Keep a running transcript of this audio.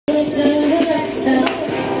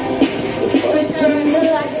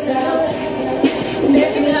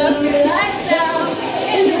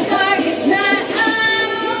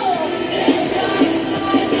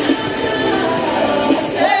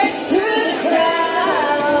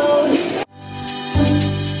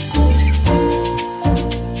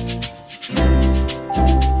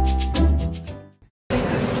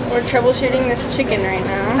troubleshooting this chicken right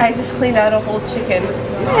now. I just cleaned out a whole chicken.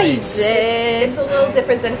 Yeah, you did. It's a little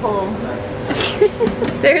different than home.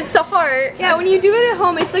 There's the heart. Yeah, when you do it at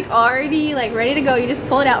home, it's like already like ready to go. You just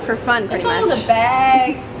pull it out for fun, pretty much. It's all in the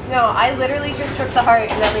bag. No, I literally just ripped the heart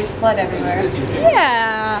and now there's blood everywhere.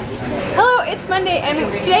 Yeah. Hello, it's Monday, and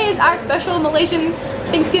today is our special Malaysian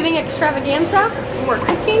Thanksgiving extravaganza. We're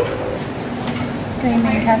cooking green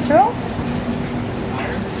bean casserole.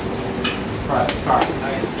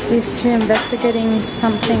 These two investigating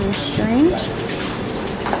something strange.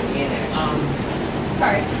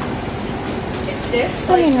 Sorry. It's this.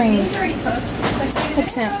 Onion rings.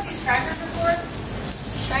 What's that?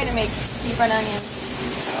 Trying to make deep fried onions.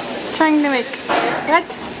 Trying to make what?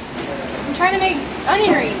 I'm trying to make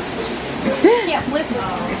onion rings. Can't flip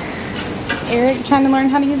it. Eric trying to learn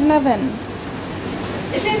how to use an oven.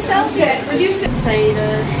 It's in Celsius. Reduce it.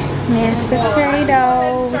 Potatoes. Mashed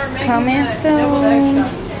potatoes. Coming soon.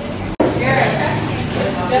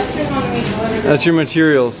 That's your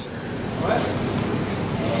materials.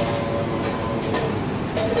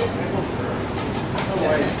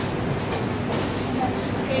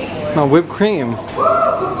 No, whipped cream.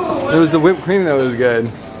 It was the whipped cream that was good.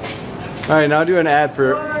 Alright, now do an ad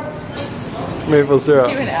for maple syrup.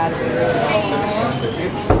 Do an ad for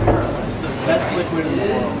Best liquid in the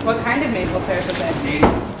world. What kind of maple syrup is it?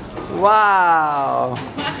 Wow!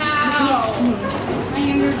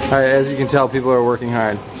 Alright, as you can tell, people are working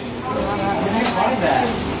hard.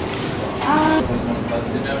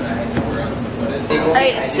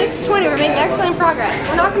 Alright, it's 6:20. We're making excellent progress.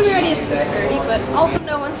 We're not going to be ready at 6:30, but also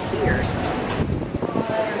no one's here. So.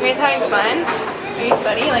 You guys having fun? Are you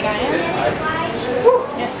sweaty like I am?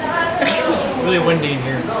 Yes. Really windy in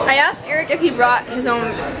here. I asked Eric if he brought his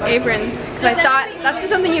own apron because I thought that's just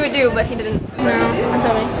something he would do, but he didn't. No, I'm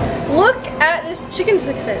coming. Look at this chicken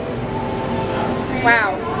success.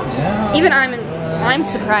 Wow. Even I'm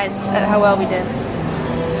surprised at how well we did.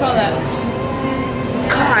 Smell that.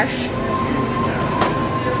 Gosh.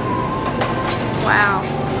 Wow.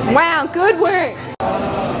 Wow, good work.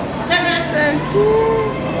 So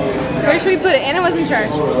cute. Where should we put it? Anna was in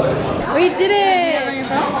charge. We did it.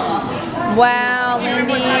 Wow,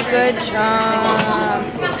 Lindy, good job.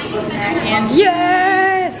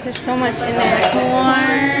 Yes! There's so much in there.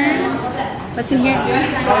 Corn. What's in here?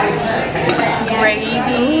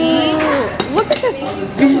 Gravy. Look at this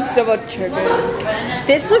piece of a chicken.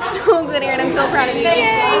 This looks so good, Erin. I'm so proud of you.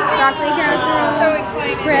 Broccoli casserole. So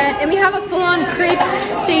excited. Bread. And we have a full-on crepe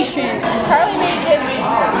station. Carly made this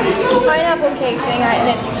pineapple cake thing, and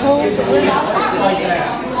it's so delicious.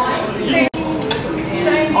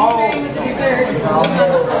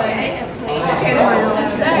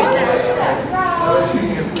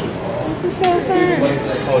 This is so fun.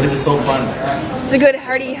 Oh, this is so fun. It's a good,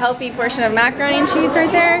 hearty, healthy portion of macaroni and cheese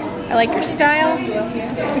right there. I like your style.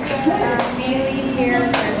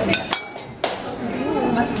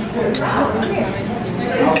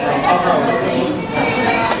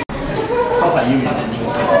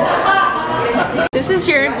 This is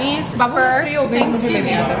Jeremy's first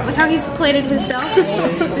Thanksgiving. Look how he's plated himself.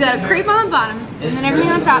 We got a crepe on the bottom, and then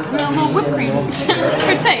everything on top, and then a little whipped cream.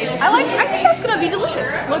 Good taste. I think that's gonna be delicious.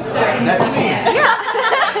 Looks good. Yeah.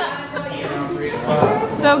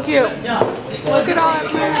 So cute. Look at all that.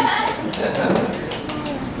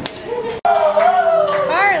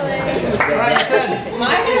 Carly.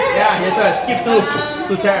 Yeah, you have to skip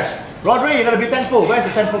two chairs. Rodri, you gotta be thankful. Where's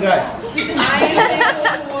the thankful guy? I am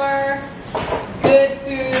thankful for good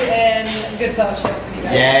food and good fellowship with you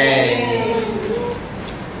guys. Yay!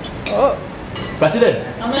 Oh. President.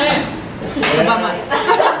 Obama.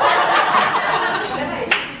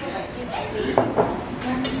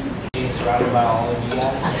 Being surrounded by all of you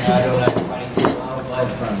guys. I don't have fighting too long, but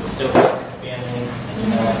still family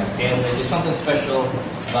and family. There's something special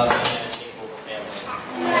about being at a table with family.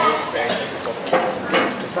 It's very difficult.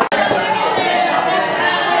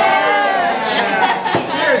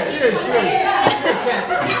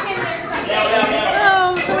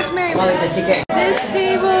 Oh, so much merriment. This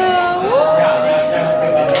table. Woo.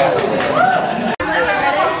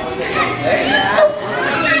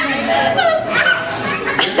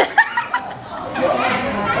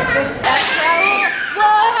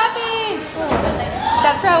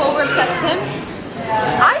 That's Raul, we're obsessed with him.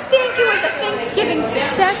 I think it was a Thanksgiving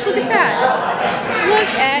success. Look at that. Look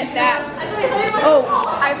at that. Oh,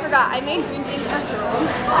 I forgot. I made green bean casserole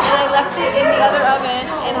and I left it in the other oven,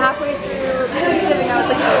 and halfway through Thanksgiving I was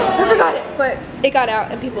like, oh, I forgot it. But it got out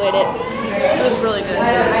and people ate it. It was really good.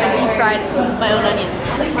 I deep fried my own onions.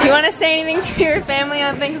 Do you want to say anything to your family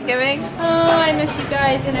on Thanksgiving? Oh, I miss you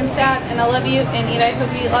guys, and I'm sad, and I love you, and I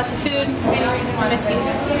hope you eat lots of food. I miss you.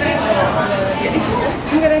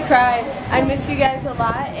 I'm gonna cry. I miss you guys a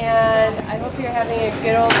lot, and I hope you're having a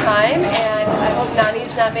good old time, and I hope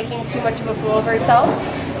Nani's not making too much of a fool of herself.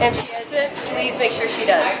 And if she isn't, please make sure she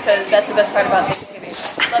does, because that's the best part about Thanksgiving.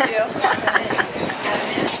 Love you.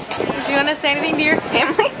 Do you want to say anything to your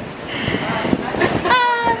family?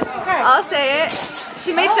 I'll say it.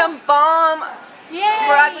 She made some bomb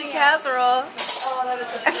broccoli casserole.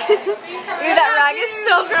 Ew, that rag is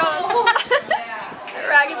so gross. That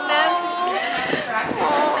rag is nasty.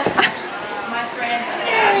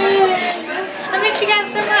 I miss you guys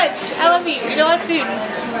so much. I love you. Eat a lot of food.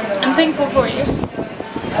 I'm thankful for you.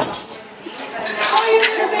 Oh, you're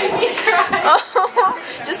gonna make me cry. Oh,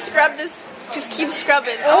 just scrub this. Just keep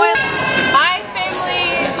scrubbing. My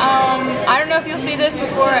family, I don't know if you'll see this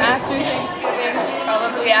before or after Thanksgiving,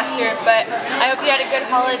 probably after, but I hope you had a good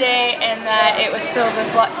holiday and that it was filled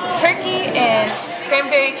with lots of turkey and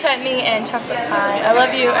cranberry chutney and chocolate pie. I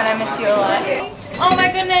love you and I miss you a lot. Oh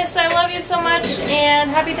my goodness, I love you so much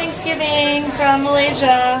and happy Thanksgiving from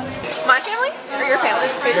Malaysia. My family? Or your family?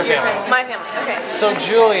 Your family. My family, okay. So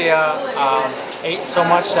Julia ate so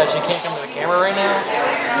much that she can't come to the camera right now,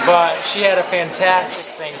 but she had a fantastic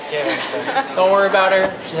Thanksgiving, so don't worry about her.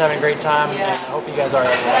 She's having a great time, and I hope you guys are as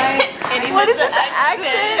well. What is this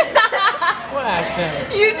accent? What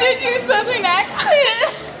accent? You did your southern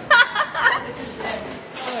accent.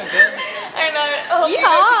 I know.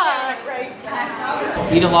 Yeah.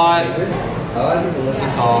 Eat a lot.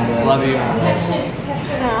 That's all. Love you.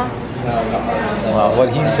 Well, what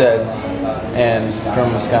he said, and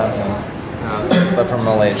from Wisconsin, but from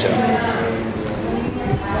Malaysia.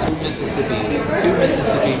 To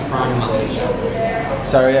Mississippi from Malaysia.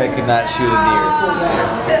 Sorry, I could not shoot a deer this year.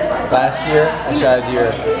 Last year, I shot a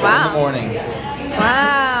deer in the morning.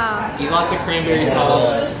 Wow. Eat lots of cranberry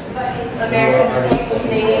sauce.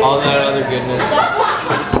 All that other goodness. A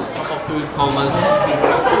couple food comas.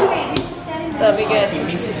 That'll be good. I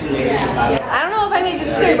don't know if I made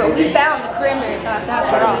this clear, but we found the cranberry sauce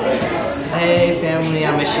after all. Hey family,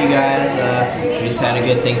 I miss you guys. We just had a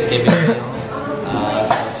good Thanksgiving meal.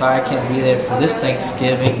 So sorry I can't be there for this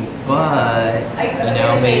Thanksgiving, but you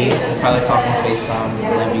know, maybe we'll probably talk on FaceTime.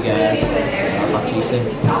 Love you guys. I'll talk to you soon.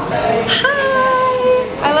 Hi!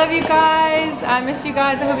 I love you guys. I miss you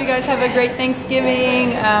guys. I hope you guys have a great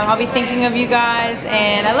Thanksgiving. I'll be thinking of you guys,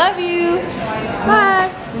 and I love you.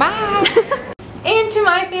 Bye. Bye. And to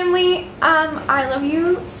my family, I love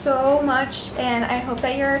you so much, and I hope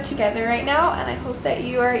that you're together right now, and I hope that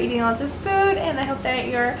you are eating lots of food, and I hope that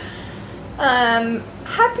you're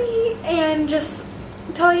happy and just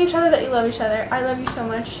telling each other that you love each other. I love you so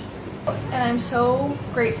much, and I'm so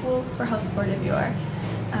grateful for how supportive you are.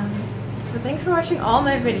 So thanks for watching all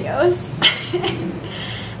my videos.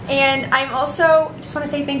 And I'm also just want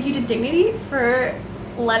to say thank you to Dignity for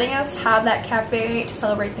letting us have that cafe to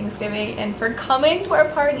celebrate Thanksgiving and for coming to our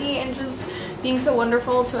party and just being so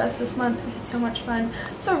wonderful to us this month. We had so much fun.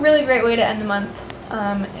 So a really great way to end the month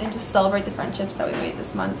and just celebrate the friendships that we made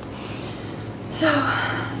this month. So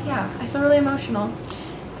yeah, I feel really emotional,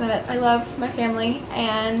 but I love my family,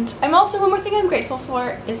 and I'm also, one more thing I'm grateful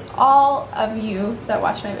for is all of you that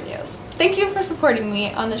watch my videos. Thank you for supporting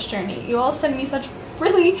me on this journey. You all send me such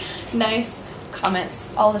really nice comments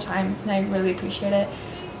all the time, and I really appreciate it.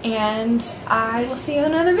 And I will see you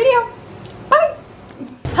in another video. Bye!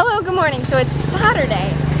 Hello, good morning. So it's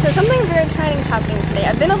Saturday. So something very exciting is happening today.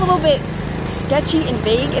 I've been a little bit sketchy and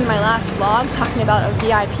vague in my last vlog talking about a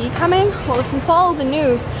VIP coming. Well, if you follow the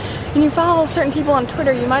news and you follow certain people on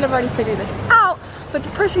Twitter, you might have already figured this out, but the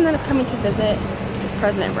person that is coming to visit is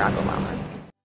President Barack Obama.